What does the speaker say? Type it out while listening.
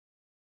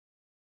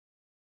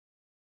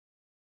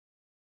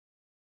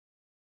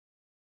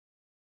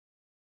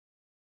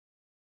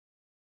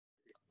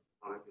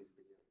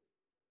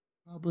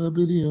Pop up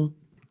video.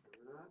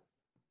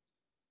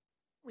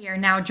 We are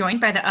now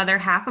joined by the other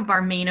half of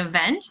our main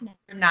event,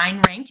 number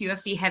 9 ranked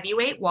UFC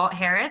heavyweight, Walt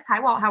Harris. Hi,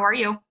 Walt. How are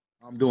you?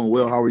 I'm doing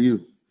well. How are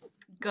you?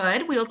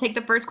 Good. We will take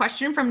the first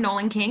question from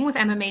Nolan King with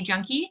MMA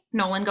Junkie.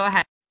 Nolan, go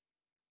ahead.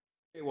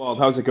 Hey, Walt,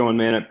 how's it going,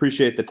 man? I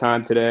appreciate the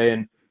time today.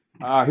 And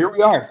here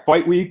we are,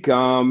 fight week.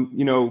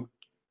 Everything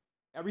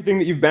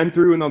that you've been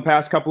through in the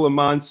past couple of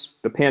months,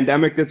 the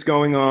pandemic that's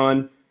going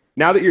on.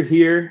 Now that you're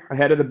here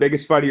ahead of the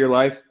biggest fight of your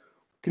life,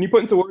 can you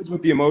put into words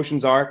what the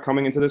emotions are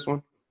coming into this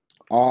one?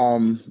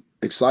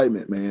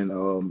 Excitement, man.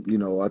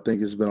 I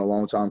think it's been a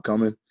long time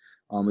coming.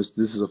 This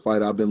is a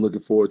fight I've been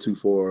looking forward to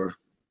for,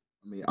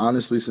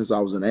 honestly, since I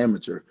was an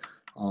amateur.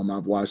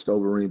 I've watched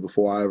Overeem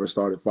before I ever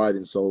started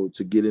fighting. So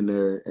to get in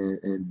there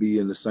and be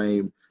in the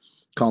same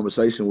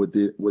conversation with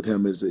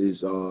him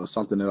is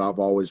something that I've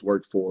always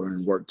worked for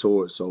and worked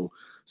towards. So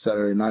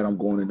Saturday night, I'm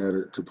going in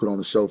there to put on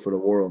a show for the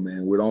world,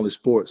 man. We're the only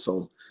sport,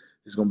 so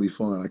it's going to be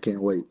fun. I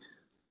can't wait.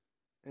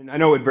 And I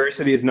know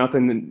adversity is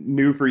nothing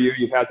new for you.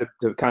 You've had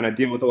to kind of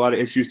deal with a lot of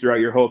issues throughout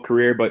your whole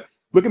career. But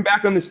looking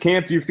back on this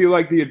camp, do you feel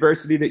like the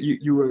adversity that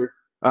you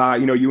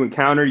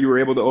encountered, you were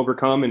able to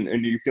overcome, and are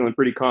you feeling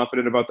pretty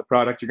confident about the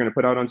product you're going to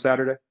put out on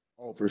Saturday?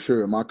 Oh, for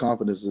sure. My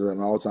confidence is at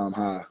an all-time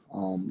high.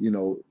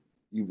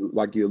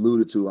 Like you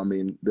alluded to,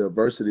 the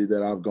adversity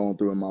that I've gone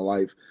through in my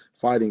life,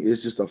 fighting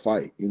is just a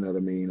fight. You know what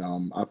I mean?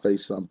 I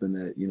faced something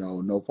that,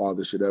 no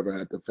father should ever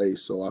have to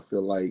face. So I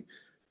feel like,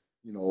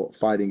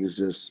 fighting is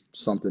just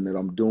something that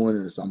I'm doing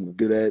and I'm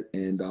good at,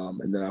 and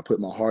then I put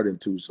my heart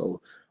into.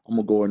 So I'm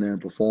gonna go in there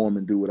and perform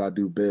and do what I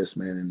do best,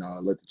 man, and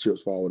let the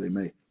chips fall where they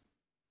may.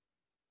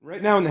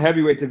 Right now in the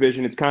heavyweight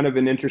division, it's kind of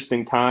an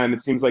interesting time.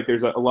 It seems like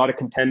there's a lot of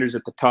contenders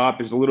at the top.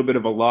 There's a little bit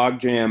of a log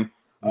jam.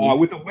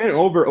 With the win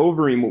over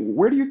Overeem,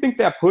 where do you think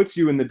that puts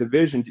you in the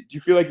division? Do you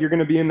feel like you're going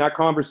to be in that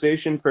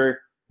conversation for,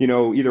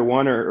 either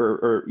one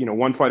or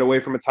one fight away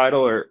from a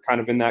title, or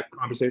kind of in that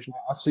conversation?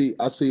 I see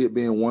it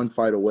being one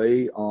fight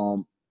away.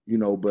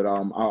 But I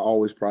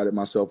always prided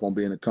myself on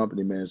being a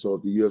company man. So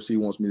if the UFC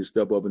wants me to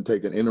step up and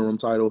take an interim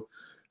title,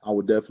 I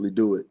would definitely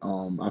do it.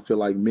 I feel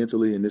like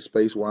mentally in this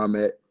space where I'm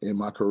at in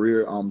my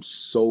career, I'm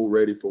so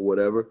ready for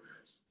whatever.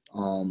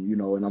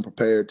 And I'm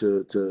prepared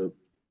to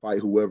fight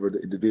whoever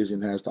the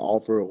division has to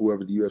offer or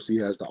whoever the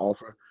UFC has to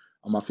offer.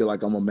 I feel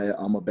like I'm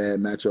a bad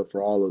matchup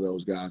for all of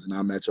those guys, and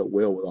I match up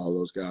well with all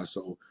those guys.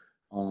 So,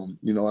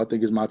 I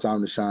think it's my time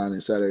to shine,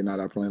 and Saturday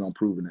night I plan on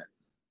proving that.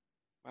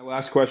 My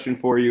last question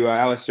for you,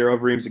 Alistair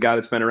Overeem's a guy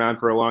that's been around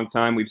for a long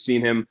time. We've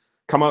seen him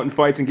come out in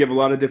fights and give a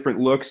lot of different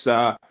looks.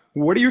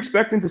 What are you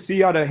expecting to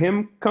see out of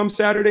him come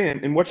Saturday,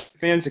 and what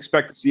fans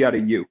expect to see out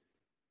of you?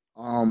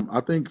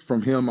 I think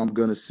from him, I'm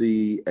going to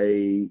see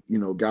a,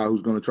 guy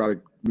who's going to try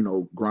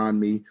to, grind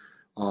me,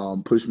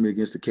 push me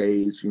against the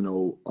cage,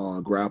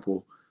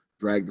 grapple,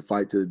 drag the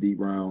fight to the deep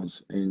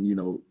rounds,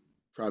 and,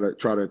 try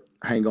to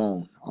hang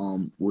on.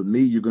 With me,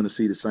 you're going to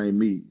see the same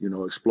me,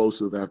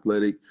 explosive,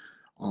 athletic,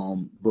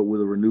 but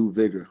with a renewed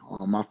vigor.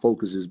 My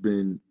focus has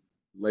been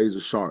laser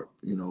sharp,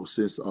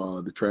 since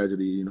the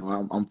tragedy.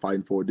 I'm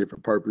fighting for a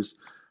different purpose.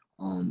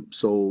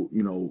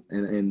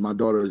 And my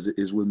daughter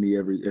is with me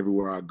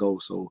everywhere I go.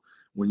 So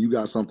when you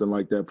got something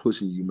like that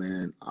pushing you,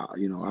 man,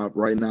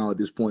 right now at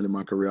this point in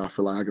my career, I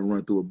feel like I can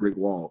run through a brick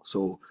wall.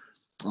 So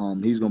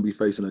he's going to be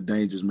facing a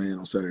dangerous man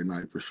on Saturday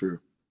night for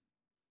sure.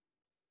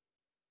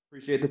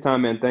 Appreciate the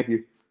time, man. Thank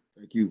you.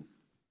 Thank you.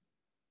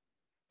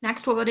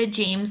 Next, we'll go to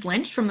James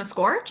Lynch from The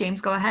Score.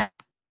 James, go ahead.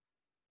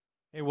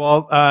 Hey,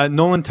 Walt,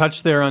 Nolan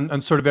touched there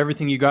on sort of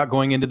everything you got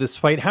going into this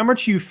fight. How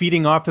much are you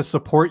feeding off the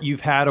support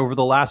you've had over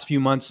the last few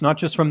months, not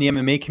just from the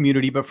MMA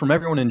community, but from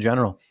everyone in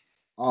general?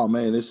 Oh,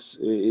 man,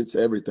 it's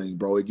everything,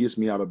 bro. It gets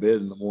me out of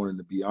bed in the morning,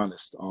 to be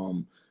honest.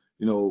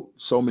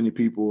 So many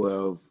people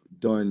have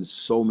done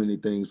so many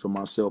things for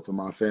myself and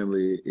my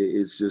family.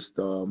 It's just,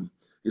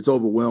 it's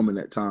overwhelming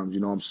at times.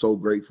 I'm so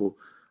grateful.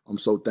 I'm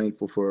so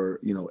thankful for,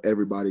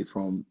 everybody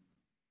from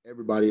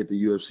everybody at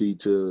the UFC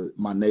to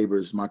my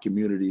neighbors, my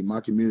community.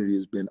 My community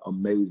has been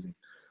amazing.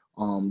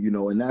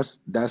 And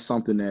that's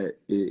something that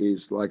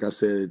is, like I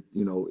said,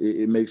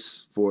 it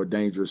makes for a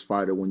dangerous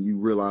fighter when you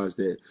realize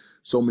that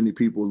so many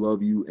people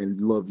love you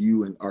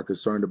and are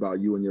concerned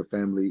about you and your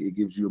family. It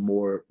gives you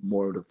more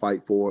to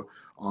fight for.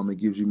 It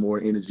gives you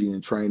more energy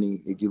and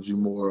training. It gives you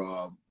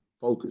more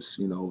focus,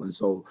 and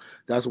so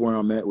that's where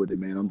I'm at with it,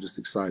 man. I'm just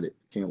excited.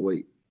 Can't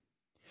wait.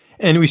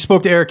 And we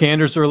spoke to Eric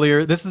Anders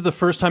earlier. This is the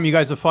first time you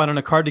guys have fought on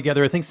a card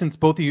together, I think,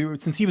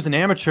 since he was an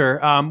amateur.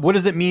 What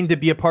does it mean to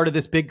be a part of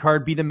this big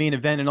card, be the main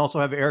event, and also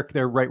have Eric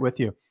there right with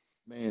you?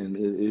 Man,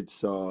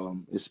 it's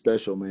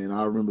special, man.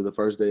 I remember the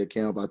first day of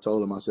camp, I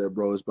told him, I said,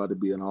 bro, it's about to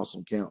be an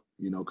awesome camp,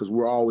 because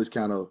we're always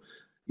kind of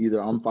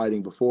either I'm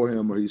fighting before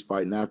him or he's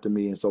fighting after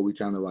me. And so we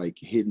kind of like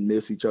hit and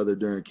miss each other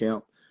during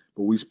camp,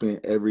 but we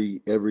spent every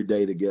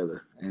day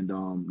together. And,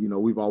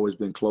 we've always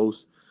been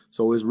close.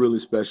 So it's really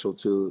special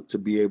to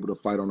be able to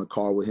fight on a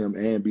card with him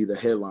and be the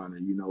headliner.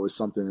 It's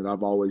something that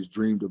I've always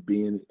dreamed of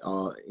being,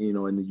 in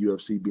the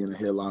UFC, being a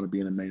headliner,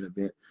 being a main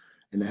event.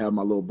 and to have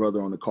my little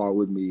brother on the card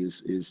with me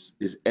is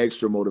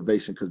extra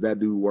motivation because that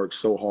dude works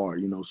so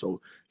hard, so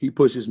he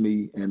pushes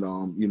me, and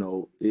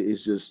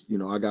it's just,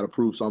 I got to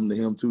prove something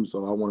to him too,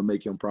 so I want to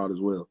make him proud as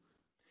well.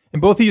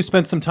 And both of you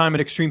spent some time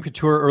at Extreme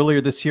Couture earlier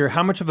this year.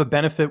 How much of a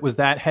benefit was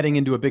that heading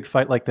into a big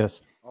fight like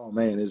this? Oh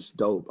man, it's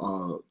dope.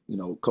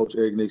 Coach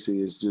Eric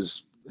Nixie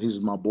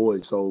he's my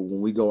boy. So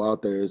when we go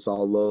out there, it's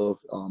all love.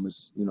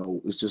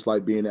 It's just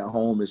like being at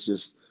home. It's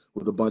just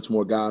with a bunch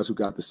more guys who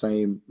got the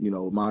same,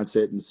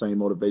 mindset and the same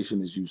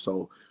motivation as you.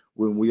 So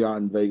when we are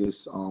in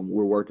Vegas,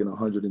 we're working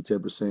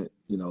 110%,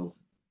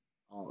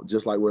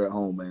 just like we're at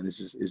home, man.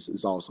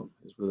 It's awesome.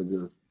 It's really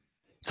good.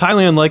 It's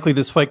highly unlikely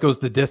this fight goes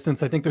the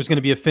distance. I think there's going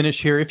to be a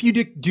finish here. If you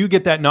do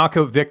get that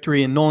knockout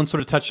victory, and Nolan sort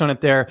of touched on it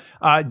there,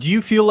 do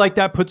you feel like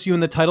that puts you in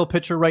the title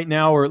picture right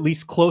now, or at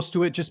least close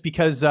to it, just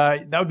because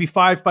that would be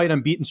 5-fight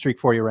unbeaten streak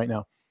for you right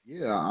now?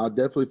 Yeah, I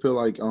definitely feel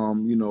like,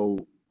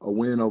 a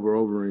win over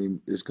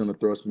Overeem is going to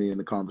thrust me in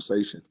the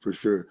conversation for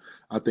sure.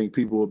 I think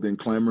people have been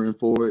clamoring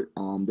for it.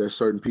 There's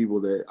certain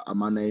people that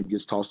my name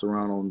gets tossed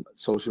around on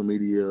social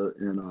media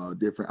and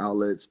different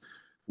outlets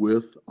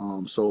with.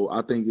 So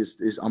I think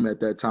I'm at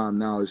that time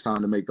now. It's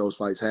time to make those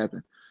fights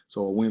happen.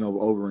 So a win over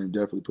Overeem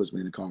definitely puts me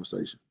in the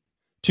conversation.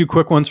 2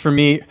 quick ones for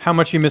me. How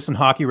much are you missing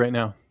hockey right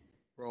now?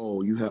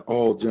 Bro,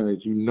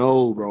 Janet,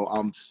 bro,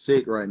 I'm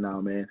sick right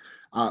now, man.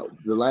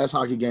 The last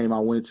hockey game I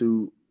went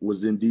to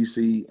was in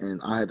DC,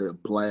 and I had a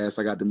blast.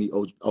 I got to meet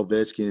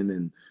Ovechkin,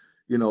 and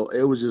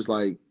it was just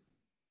like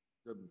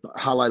the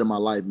highlight of my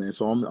life, man.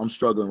 So I'm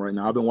struggling right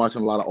now. I've been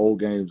watching a lot of old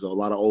games, a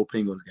lot of old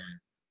Penguins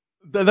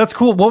games. That's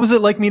cool. What was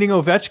it like meeting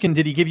Ovechkin?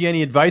 Did he give you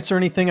any advice or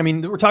anything? I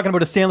mean, we're talking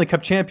about a Stanley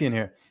Cup champion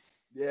here.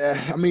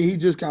 Yeah, I mean, he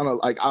just kind of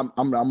like, I'm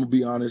gonna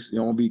be honest, I'm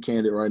gonna be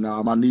candid right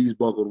now. My knees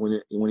buckled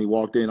when he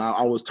walked in.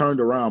 I was turned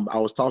around. I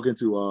was talking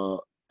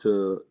to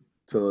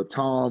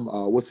Tom,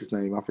 what's his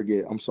name? I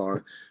forget. I'm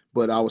sorry,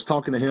 but I was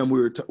talking to him.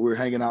 We were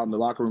hanging out in the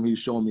locker room. He was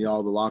showing me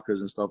all the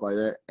lockers and stuff like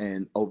that.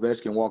 And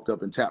Ovechkin walked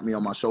up and tapped me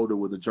on my shoulder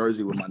with a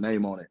jersey with my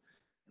name on it.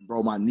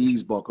 Bro, my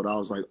knees buckled. I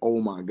was like,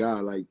 oh my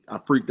God. Like, I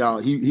freaked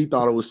out. He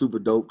thought it was super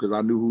dope because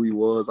I knew who he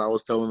was. I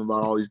was telling him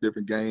about all these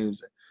different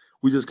games.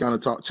 We just kind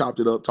of chopped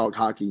it up, talked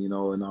hockey, and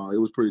it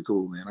was pretty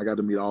cool, man. I got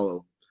to meet all of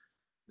them.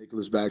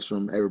 Nicholas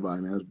Backstrom,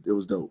 everybody, man. It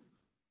was dope.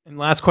 And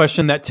last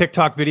question, that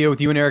TikTok video with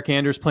you and Eric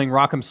Anders playing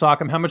Rock'em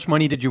Sock'em, how much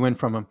money did you win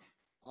from him?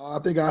 I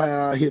think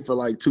I hit for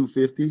like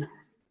 $250.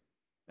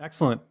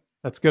 Excellent.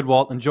 That's good,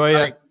 Walt. Enjoy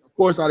it. Of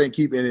course, I didn't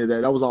keep any of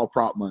that. That was all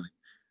prop money.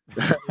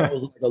 That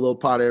was like a little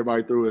pot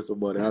everybody threw at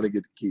somebody. I didn't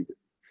get to keep it.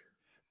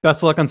 Best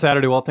of luck on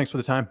Saturday, Walt. Thanks for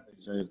the time.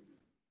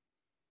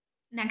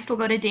 Next, we'll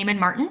go to Damon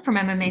Martin from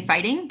MMA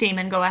Fighting.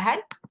 Damon, go ahead.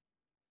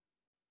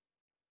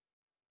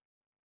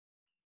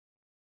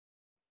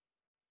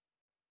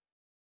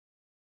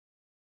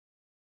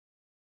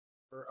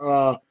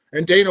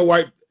 And Dana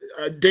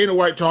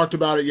White talked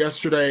about it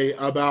yesterday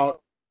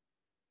about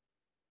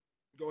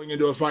going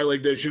into a fight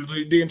like this.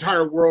 The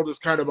entire world is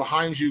kind of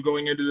behind you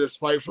going into this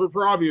fight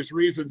for obvious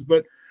reasons.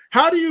 But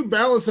how do you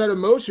balance that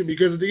emotion?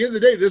 Because at the end of the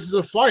day, this is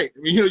a fight.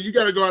 I mean, you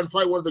got to go out and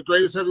fight one of the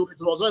greatest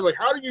heavyweights of all time. Like,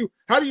 how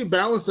do you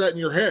balance that in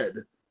your head?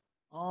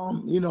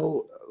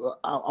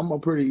 I'm a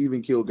pretty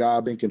even keel guy.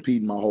 I've been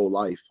competing my whole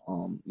life.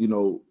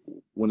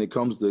 When it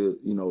comes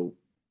to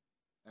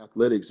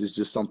athletics, it's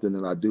just something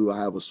that I do. I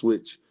have a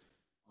switch.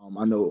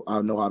 I know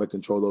how to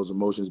control those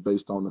emotions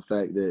based on the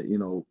fact that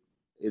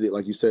it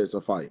like you said, it's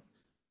a fight.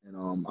 And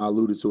I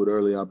alluded to it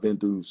earlier. I've been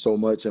through so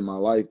much in my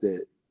life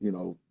that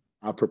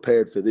I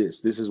prepared for this.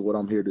 This is what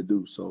I'm here to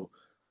do. So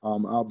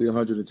I'll be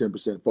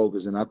 110%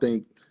 focused. And I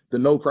think the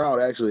no crowd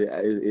actually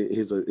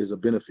is a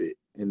benefit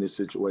in this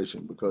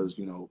situation because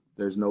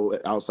there's no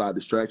outside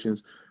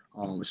distractions.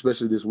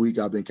 Especially this week,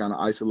 I've been kind of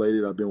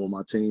isolated. I've been with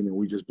my team, and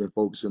we just been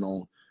focusing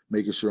on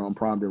making sure I'm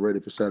primed and ready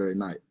for Saturday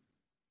night.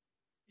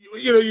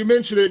 You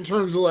mentioned it in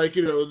terms of like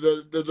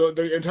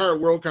the entire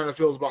world kind of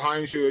feels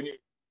behind you, and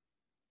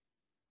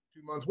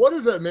 2 months. What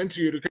has that meant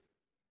to you? You've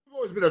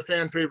always been a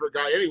fan favorite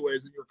guy,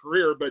 anyways, in your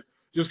career, but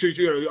just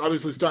because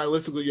obviously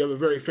stylistically you have a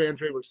very fan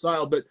favorite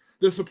style, but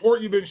the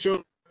support you've been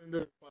shown,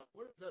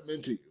 what has that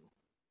meant to you?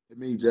 It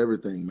means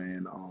everything,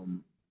 man.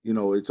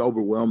 It's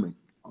overwhelming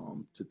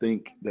to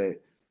think that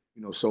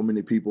so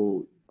many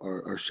people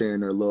are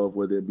sharing their love,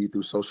 whether it be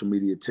through social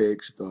media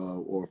text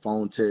or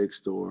phone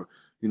text or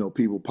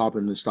people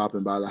popping and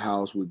stopping by the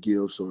house with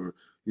gifts or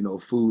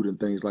food and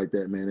things like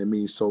that, man. It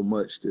means so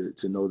much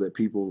to know that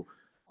people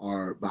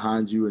are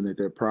behind you and that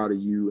they're proud of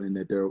you and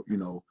that they're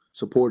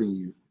supporting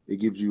you. It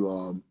gives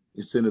you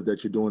incentive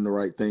that you're doing the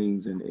right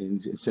things and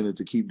incentive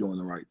to keep doing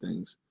the right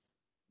things.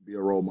 Be a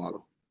role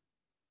model.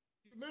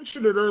 You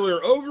mentioned it earlier.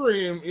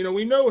 Overeem,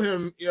 we know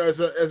him as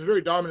a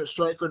very dominant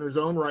striker in his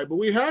own right, but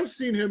we have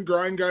seen him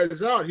grind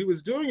guys out. He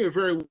was doing it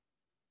very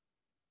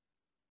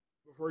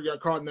before he got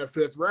caught in that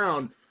 5th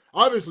round.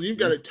 Obviously, you've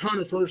got a ton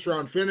of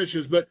first-round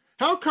finishes, but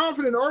how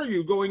confident are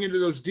you going into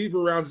those deeper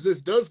rounds?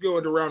 This does go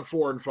into round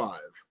 4 and 5.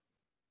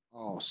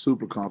 Oh,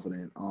 super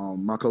confident.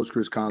 My coach,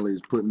 Chris Conley,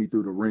 has put me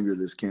through the ringer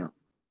this camp.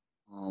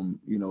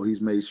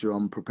 He's made sure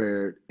I'm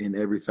prepared in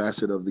every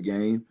facet of the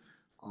game.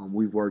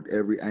 We've worked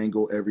every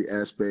angle, every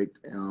aspect.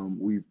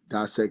 We've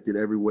dissected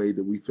every way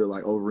that we feel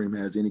like Overeem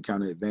has any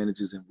kind of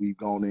advantages, and we've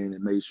gone in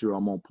and made sure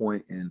I'm on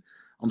point and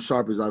I'm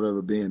sharp as I've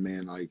ever been,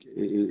 man. Like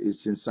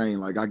it's insane.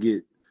 Like I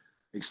get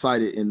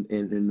excited in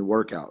the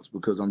workouts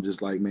because I'm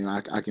just like, man,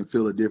 I can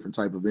feel a different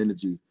type of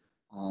energy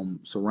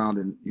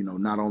surrounding,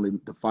 not only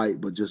the fight,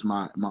 but just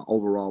my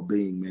overall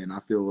being, man. I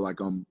feel like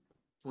I'm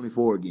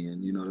 24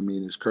 again, you know what I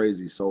mean? It's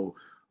crazy. So,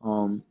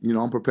 I'm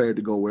prepared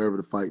to go wherever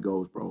the fight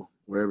goes, bro,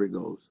 wherever it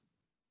goes.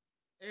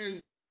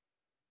 And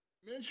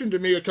you mentioned to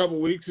me a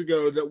couple weeks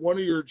ago that one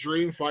of your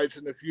dream fights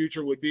in the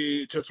future would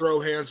be to throw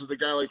hands with a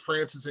guy like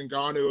Francis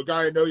Ngannou, a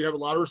guy I know you have a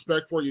lot of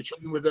respect for. You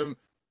train with him.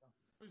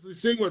 Obviously,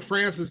 seeing what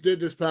Francis did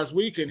this past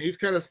weekend, he's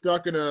kind of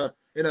stuck in a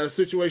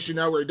situation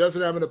now where he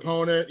doesn't have an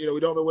opponent. We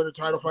don't know when the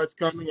title fight's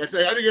coming. I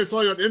think I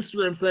saw you on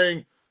Instagram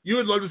saying you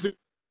would love to see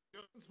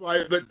this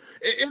fight, but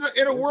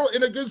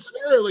in a good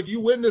scenario, like you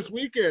win this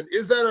weekend,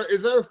 is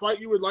that a fight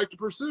you would like to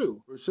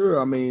pursue? For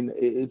sure. I mean,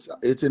 it's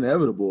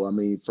inevitable. I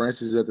mean,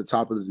 Francis is at the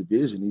top of the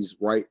division. He's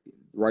right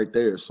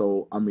there.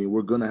 So I mean,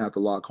 we're gonna have to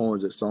lock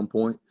horns at some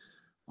point.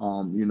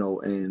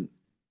 And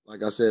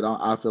like I said,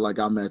 I feel like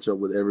I match up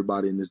with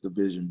everybody in this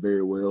division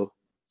very well.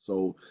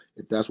 So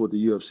if that's what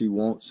the UFC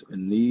wants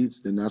and needs,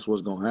 then that's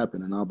what's going to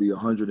happen. And I'll be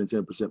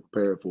 110%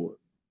 prepared for it.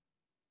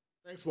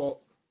 Thanks,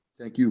 Walt.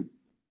 Thank you.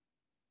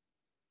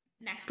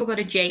 Next, we'll go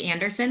to Jay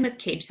Anderson with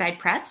Cage Side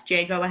Press.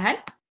 Jay, go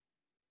ahead.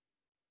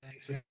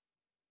 Thanks,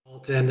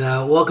 Walt. And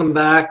welcome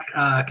back.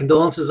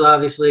 Condolences,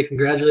 obviously.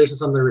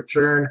 Congratulations on the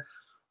return.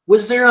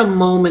 Was there a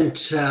moment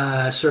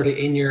sort of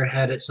in your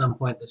head at some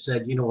point that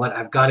said, you know what,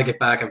 I've got to get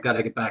back. I've got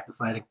to get back to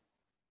fighting?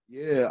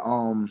 Yeah,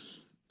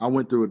 I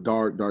went through a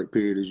dark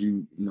period, as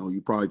you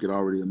probably could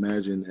already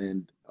imagine,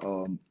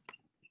 and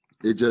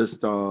it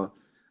just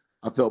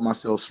I felt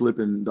myself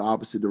slipping the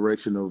opposite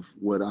direction of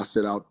what I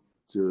set out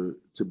to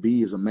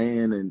be as a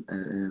man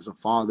and as a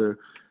father.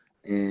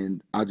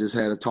 And I just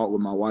had a talk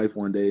with my wife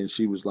one day, and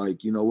she was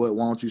like, you know what,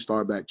 why don't you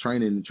start back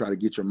training and try to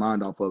get your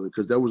mind off of it?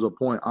 Because there was a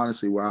point,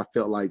 honestly, where I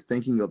felt like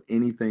thinking of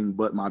anything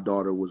but my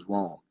daughter was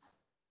wrong.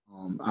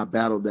 I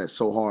battled that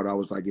so hard. I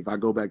was like, if I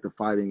go back to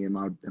fighting, am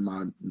I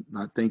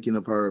not thinking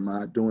of her? Am I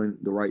not doing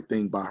the right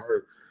thing by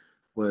her?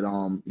 But,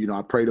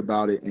 I prayed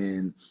about it,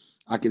 and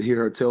I could hear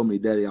her tell me,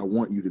 Daddy, I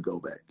want you to go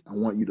back. I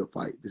want you to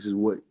fight. This is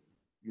what,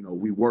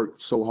 we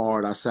worked so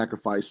hard. I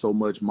sacrificed so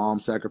much.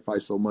 Mom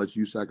sacrificed so much.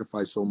 You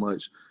sacrificed so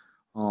much.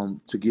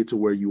 To get to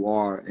where you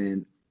are,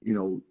 and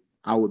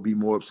I would be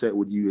more upset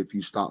with you if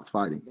you stopped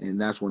fighting. And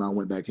that's when I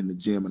went back in the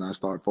gym and I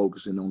started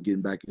focusing on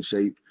getting back in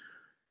shape.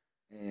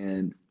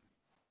 And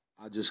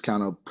I just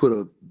kind of put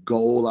a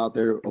goal out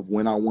there of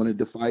when I wanted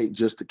to fight,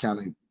 just to kind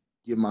of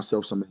give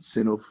myself some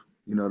incentive,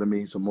 you know what I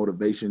mean, some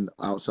motivation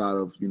outside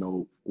of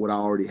what I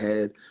already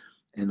had.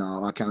 And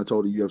I kind of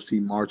told the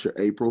UFC March or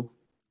April.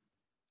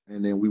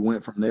 And then we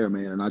went from there,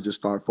 man. And I just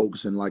started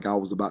focusing like I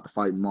was about to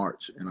fight in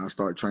March. And I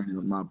started training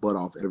my butt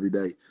off every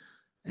day.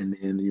 And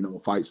then,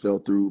 fights fell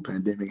through,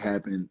 pandemic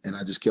happened, and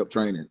I just kept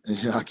training.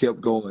 And I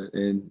kept going.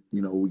 And,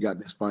 we got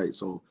this fight.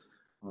 So,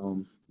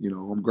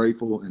 I'm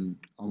grateful and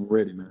I'm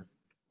ready, man.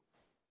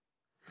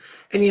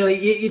 And,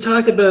 you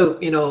talked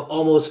about,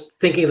 almost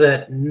thinking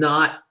that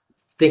not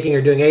thinking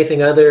or doing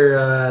anything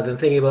other than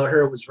thinking about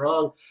her was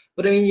wrong.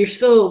 But, I mean, you're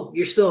still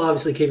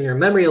obviously keeping her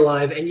memory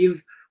alive. And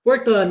you've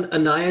worked on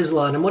Anaya's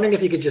Law, and I'm wondering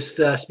if you could just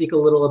speak a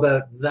little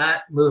about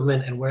that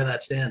movement and where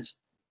that stands.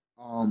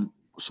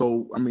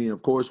 So, I mean,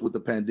 of course, with the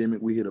pandemic,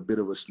 we hit a bit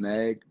of a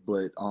snag,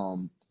 but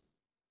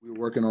we were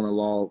working on a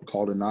law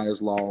called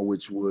Anaya's Law,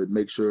 which would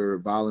make sure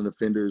violent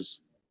offenders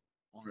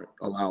aren't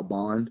allowed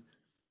bond.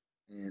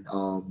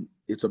 And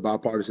it's a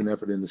bipartisan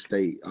effort in the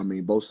state. I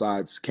mean, both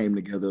sides came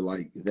together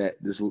like that.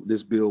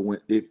 This bill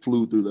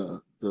flew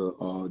through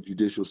the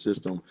judicial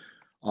system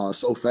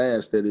so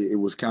fast that it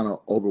was kind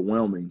of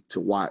overwhelming to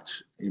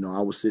watch.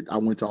 I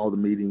went to all the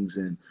meetings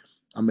and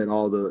I met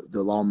all the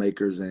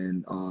lawmakers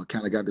and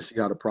kind of got to see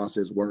how the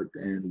process worked.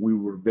 And we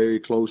were very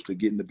close to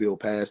getting the bill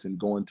passed and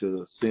going to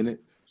the Senate,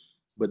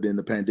 but then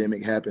the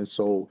pandemic happened.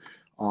 So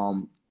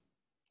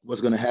what's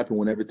going to happen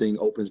when everything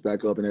opens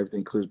back up and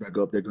everything clears back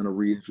up, they're going to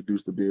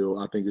reintroduce the bill.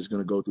 I think it's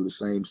going to go through the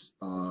same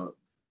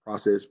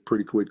process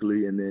pretty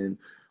quickly. And then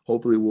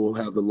hopefully we'll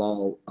have the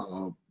law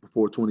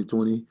before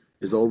 2020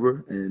 is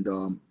over,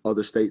 and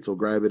other states will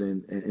grab it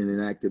and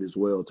enact it as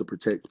well to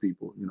protect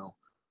people,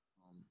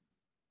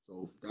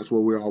 So that's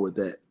where we are with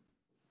that.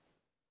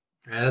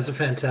 Yeah, that's a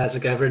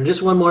fantastic effort. And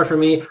just one more for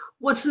me.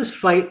 What's this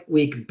fight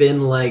week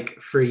been like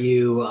for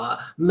you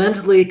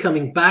mentally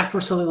coming back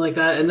from something like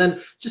that? And then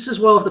just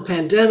as well with the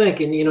pandemic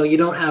and, you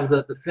don't have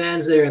the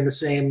fans there and the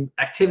same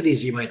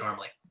activities you might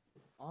normally.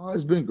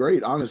 It's been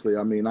great, honestly.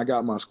 I mean, I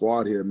got my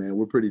squad here, man.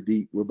 We're pretty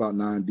deep. We're about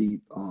 9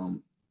 deep.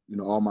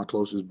 All my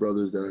closest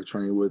brothers that I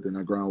train with and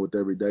I grind with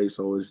every day.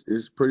 So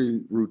it's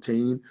pretty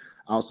routine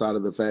outside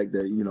of the fact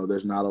that,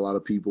 there's not a lot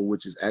of people,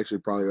 which is actually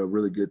probably a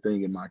really good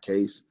thing in my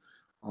case.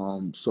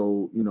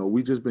 So,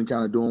 we just been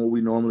kind of doing what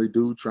we normally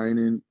do,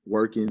 training,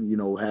 working,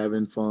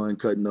 having fun,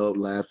 cutting up,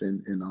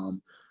 laughing.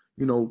 And,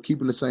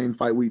 keeping the same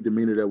fight week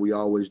demeanor that we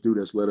always do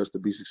that's led us to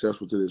be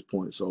successful to this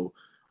point. So,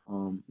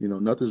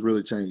 nothing's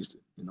really changed,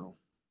 All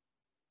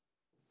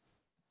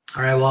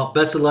right, well,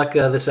 best of luck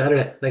this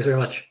Saturday. Thanks very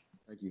much.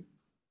 Thank you.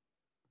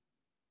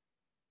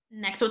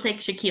 Next, we'll take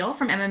Shaquille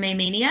from MMA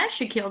Mania.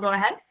 Shaquille, go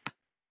ahead.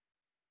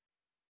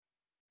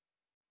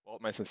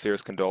 Walt, my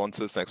sincerest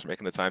condolences. Thanks for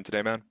making the time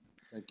today, man.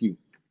 Thank you.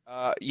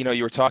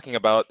 You were talking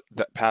about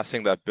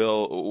passing that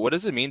bill. What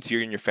does it mean to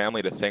you and your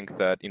family to think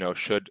that,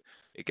 should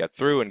it get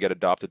through and get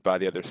adopted by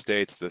the other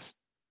states, this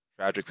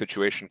tragic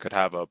situation could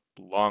have a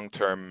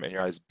long-term, in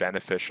your eyes,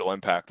 beneficial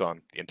impact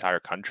on the entire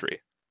country?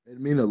 It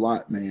mean a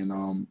lot,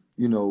 man.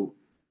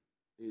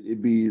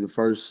 It'd be the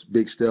first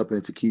big step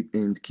into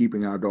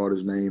keeping our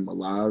daughter's name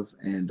alive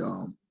and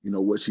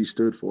what she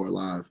stood for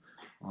alive.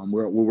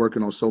 We're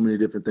working on so many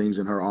different things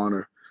in her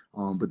honor,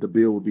 but the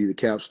bill will be the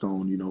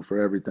capstone, for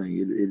everything.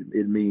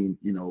 It mean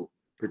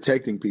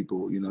protecting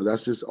people.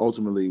 That's just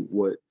ultimately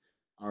what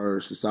our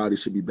society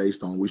should be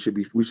based on. We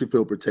should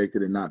feel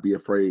protected and not be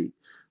afraid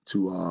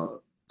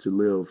to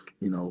live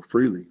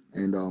freely.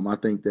 And I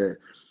think that.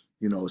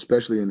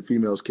 Especially in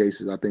females'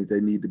 cases, I think they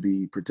need to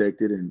be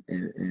protected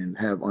and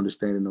have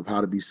understanding of how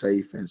to be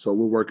safe. And so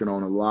we're working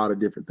on a lot of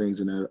different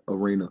things in that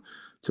arena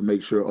to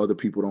make sure other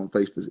people don't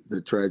face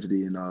the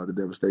tragedy and the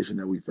devastation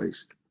that we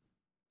faced.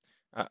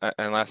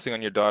 And last thing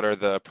on your daughter,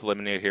 the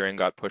preliminary hearing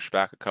got pushed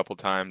back a couple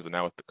times, and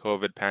now with the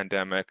COVID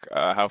pandemic,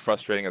 how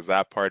frustrating has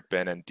that part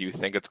been? And do you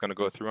think it's going to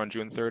go through on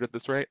June 3rd at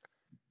this rate?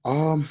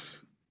 I'm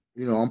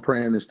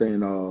praying and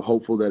staying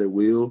hopeful that it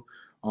will.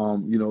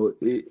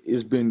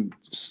 It's been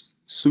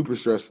super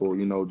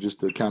stressful,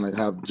 just to kind of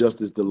have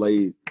justice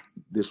delayed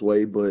this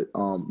way. But,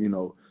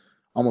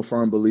 I'm a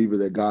firm believer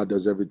that God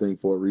does everything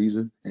for a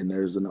reason. And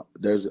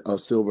there's a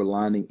silver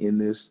lining in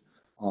this.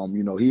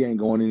 He ain't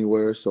going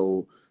anywhere.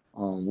 So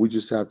we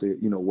just have to,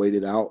 wait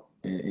it out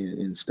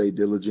and stay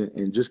diligent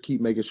and just keep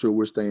making sure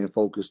we're staying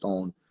focused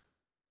on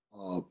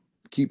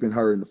keeping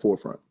her in the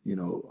forefront.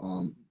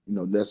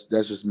 That's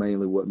just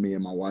mainly what me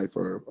and my wife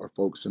are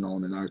focusing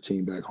on, and our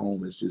team back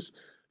home is just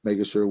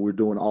making sure we're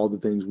doing all the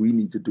things we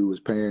need to do as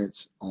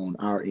parents on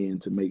our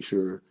end to make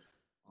sure,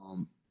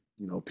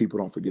 people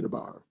don't forget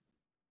about her.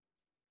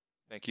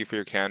 Thank you for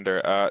your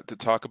candor. To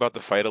talk about the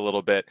fight a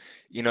little bit,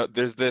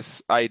 there's this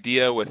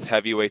idea with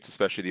heavyweights,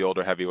 especially the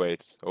older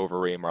heavyweights,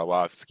 Overeem,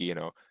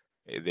 Arlovsky,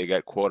 they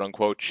get quote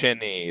unquote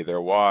chinny,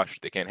 they're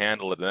washed, they can't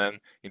handle it. And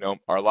then,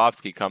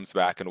 Arlovsky comes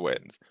back and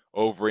wins.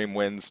 Overeem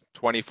wins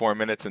 24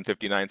 minutes and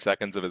 59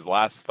 seconds of his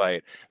last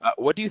fight.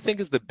 What do you think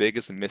is the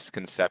biggest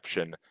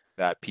misconception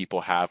that people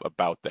have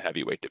about the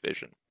heavyweight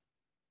division?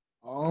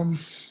 I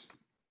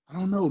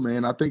don't know,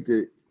 man. I think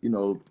that,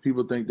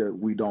 people think that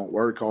we don't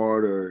work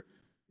hard or,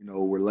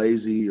 we're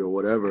lazy or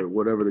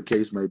whatever the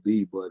case may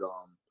be. But,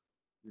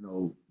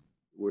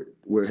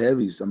 we're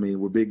heavies. I mean,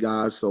 we're big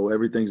guys, so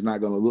everything's not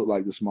going to look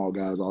like the small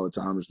guys all the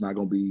time. It's not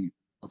going to be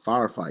a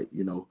firefight,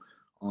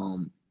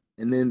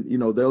 And then,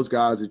 those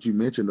guys that you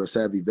mentioned are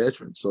savvy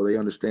veterans, so they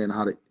understand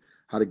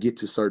how to get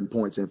to certain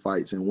points in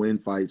fights and win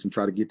fights and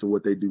try to get to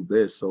what they do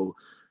best. So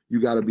you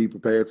got to be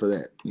prepared for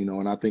that,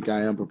 and I think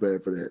I am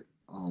prepared for that.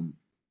 Come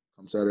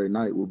Saturday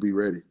night, we'll be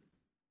ready.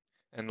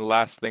 And the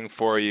last thing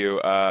for you,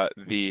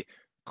 the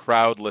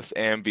crowdless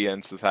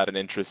ambience has had an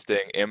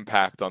interesting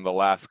impact on the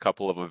last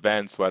couple of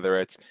events, whether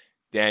it's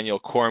Daniel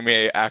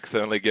Cormier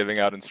accidentally giving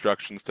out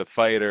instructions to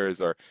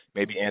fighters, or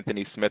maybe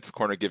Anthony Smith's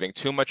corner giving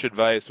too much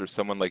advice, or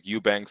someone like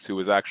Eubanks who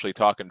was actually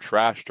talking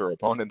trash to her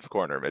opponent's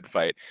corner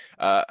mid-fight.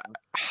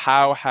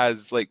 How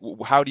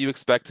do you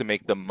expect to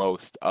make the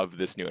most of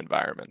this new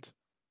environment?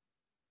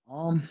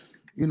 I'm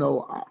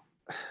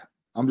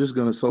just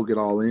gonna soak it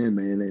all in,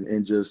 man,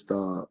 and just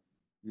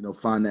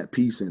find that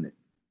peace in it.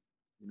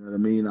 You know what I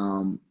mean?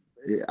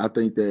 I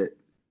think that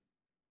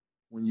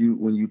when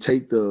you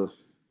take the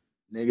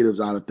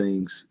negatives out of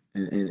things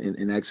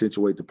and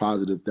accentuate the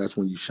positive, that's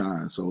when you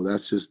shine. So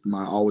that's just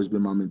always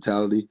been my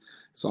mentality.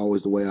 It's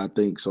always the way I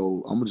think.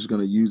 So I'm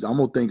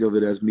gonna think of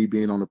it as me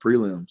being on the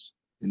prelims.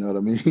 You know what I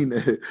mean?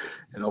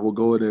 And I will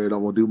go in there and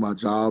I'm gonna do my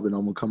job and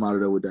I'm gonna come out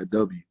of there with that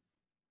W.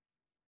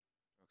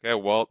 Okay,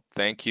 Walt,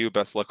 thank you.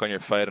 Best luck on your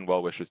fight and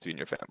well wishes to you and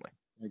your family.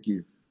 Thank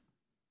you.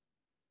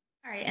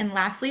 All right, and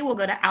lastly, we'll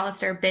go to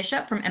Alistair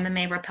Bishop from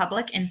MMA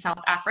Republic in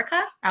South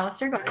Africa.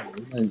 Alistair, go ahead.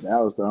 Your name's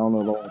Alistair. I don't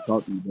know if I want to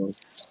talk to you,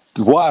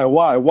 bro.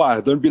 Why?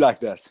 Don't be like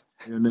that.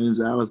 Your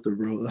name's Alistair,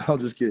 bro. I'm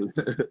just kidding.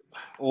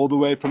 All the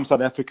way from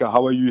South Africa.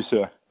 How are you,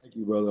 sir? Thank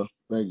you, brother.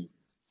 Thank you.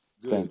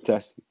 Good.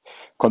 Fantastic.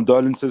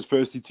 Condolences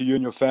firstly to you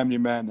and your family,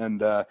 man.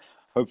 And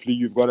hopefully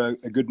you've got a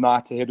good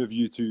night ahead of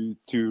you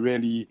to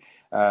really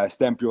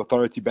stamp your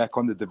authority back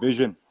on the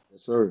division.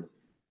 Yes, sir.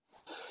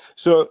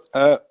 So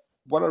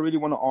what I really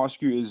want to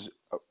ask you is,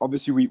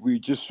 obviously we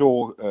just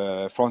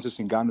saw Francis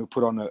Ngannou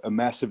put on a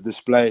massive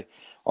display.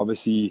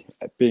 Obviously,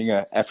 being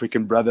an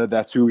African brother,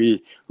 that's who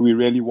we're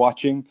really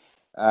watching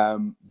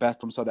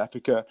back from South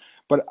Africa.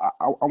 But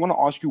I want to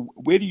ask you,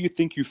 where do you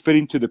think you fit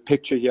into the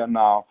picture here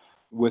now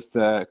with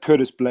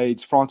Curtis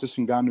Blades, Francis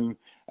Ngannou,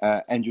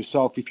 and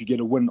yourself if you get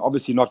a win?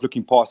 Obviously not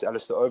looking past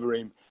Alistair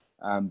Overeem.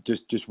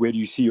 Just where do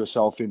you see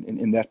yourself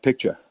in that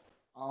picture?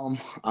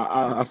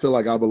 I feel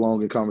like I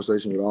belong in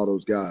conversation with all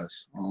those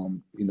guys.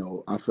 You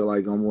know, I feel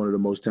like I'm one of the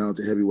most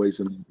talented heavyweights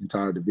in the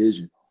entire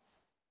division.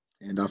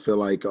 And I feel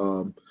like,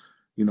 you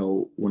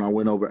know, when I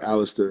went over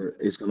Alistair,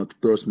 it's going to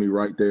thrust me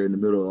right there in the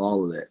middle of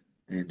all of that.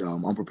 And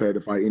I'm prepared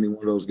to fight any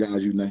one of those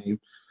guys you name.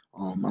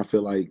 I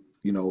feel like,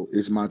 you know,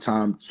 it's my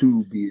time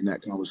to be in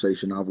that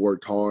conversation. I've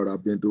worked hard.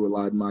 I've been through a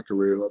lot in my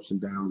career, ups and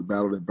downs,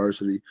 battled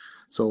adversity.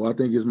 So I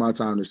think it's my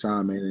time to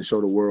shine, man, and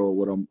show the world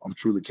what I'm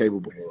truly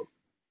capable of.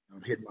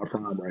 I'm hitting my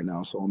prime right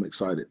now, so I'm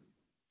excited.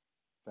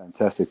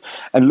 Fantastic.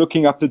 And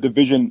looking up the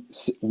division,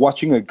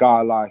 watching a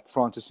guy like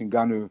Francis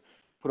Ngannou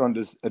put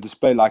on a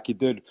display like he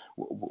did,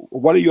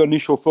 what are your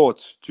initial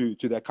thoughts to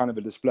that kind of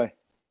a display?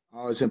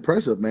 It's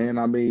impressive, man.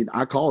 I mean,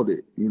 I called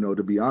it, you know,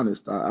 to be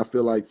honest. I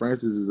feel like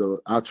Francis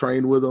I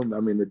trained with him. I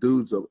mean, the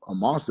dude's a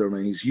monster,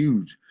 man. He's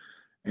huge.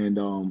 And,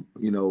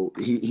 you know,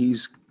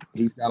 he's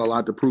got a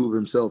lot to prove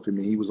himself. I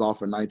mean, he was off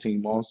for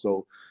 19 months,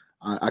 so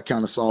I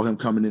kind of saw him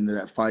coming into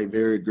that fight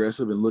very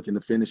aggressive and looking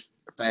to finish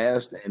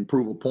fast and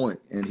prove a point,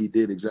 and he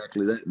did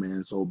exactly that,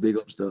 man. So big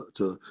ups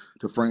to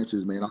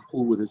Francis, man. I'm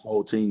cool with his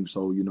whole team,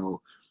 so you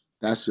know,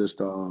 that's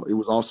just it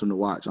was awesome to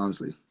watch,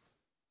 honestly.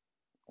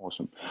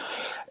 Awesome.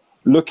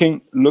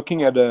 Looking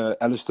at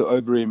Alistair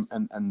Overeem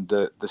and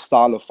the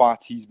style of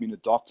fight he's been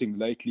adopting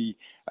lately,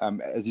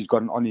 as he's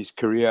gotten on his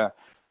career.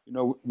 You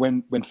know,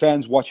 when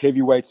fans watch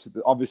heavyweights,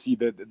 obviously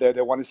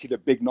they want to see the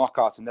big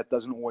knockouts, and that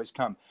doesn't always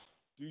come.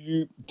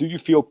 Do you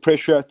feel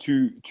pressure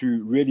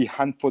to really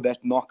hunt for that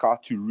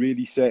knockout, to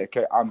really say,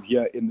 okay, I'm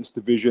here in this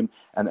division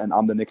and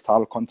I'm the next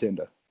title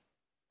contender?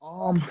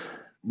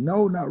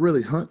 No, not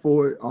really hunt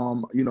for it.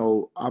 You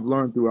know, I've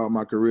learned throughout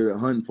my career that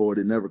hunting for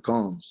it never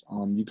comes.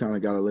 You kind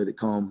of got to let it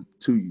come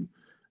to you.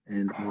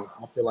 And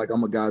I feel like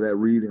I'm a guy that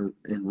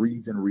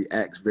reads and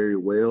reacts very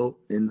well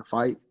in the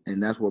fight,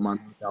 and that's where my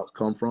knockouts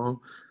come from.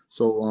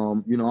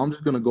 So, you know, I'm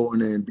just going to go in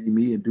there and be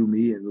me and do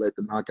me and let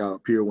the knockout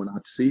appear when I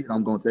see it.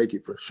 I'm going to take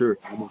it for sure.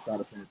 I'm going to try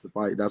to finish the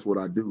fight. That's what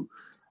I do.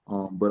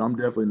 But I'm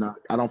definitely not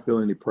 – I don't feel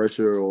any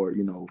pressure or,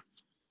 you know,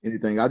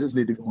 anything. I just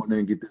need to go in there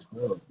and get this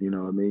done, you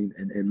know what I mean,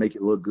 and make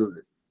it look good,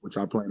 which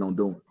I plan on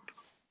doing.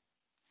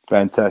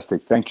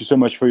 Fantastic. Thank you so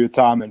much for your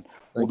time, and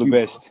all the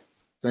best.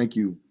 Thank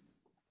you.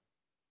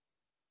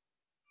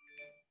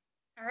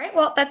 All right.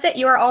 Well, that's it.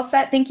 You are all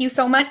set. Thank you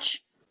so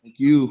much. Thank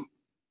you.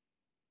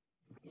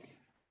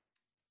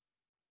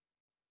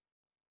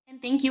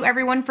 And thank you,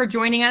 everyone, for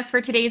joining us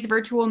for today's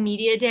virtual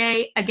media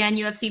day. Again,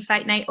 UFC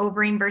Fight Night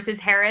Overeem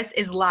versus Harris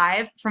is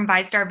live from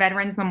VyStar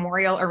Veterans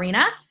Memorial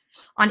Arena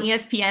on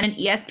ESPN and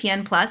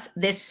ESPN Plus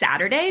this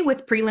Saturday,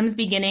 with prelims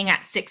beginning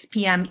at 6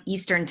 p.m.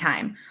 Eastern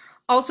Time.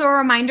 Also, a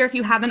reminder, if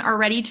you haven't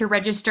already, to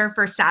register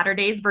for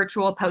Saturday's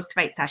virtual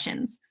post-fight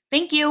sessions.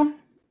 Thank you.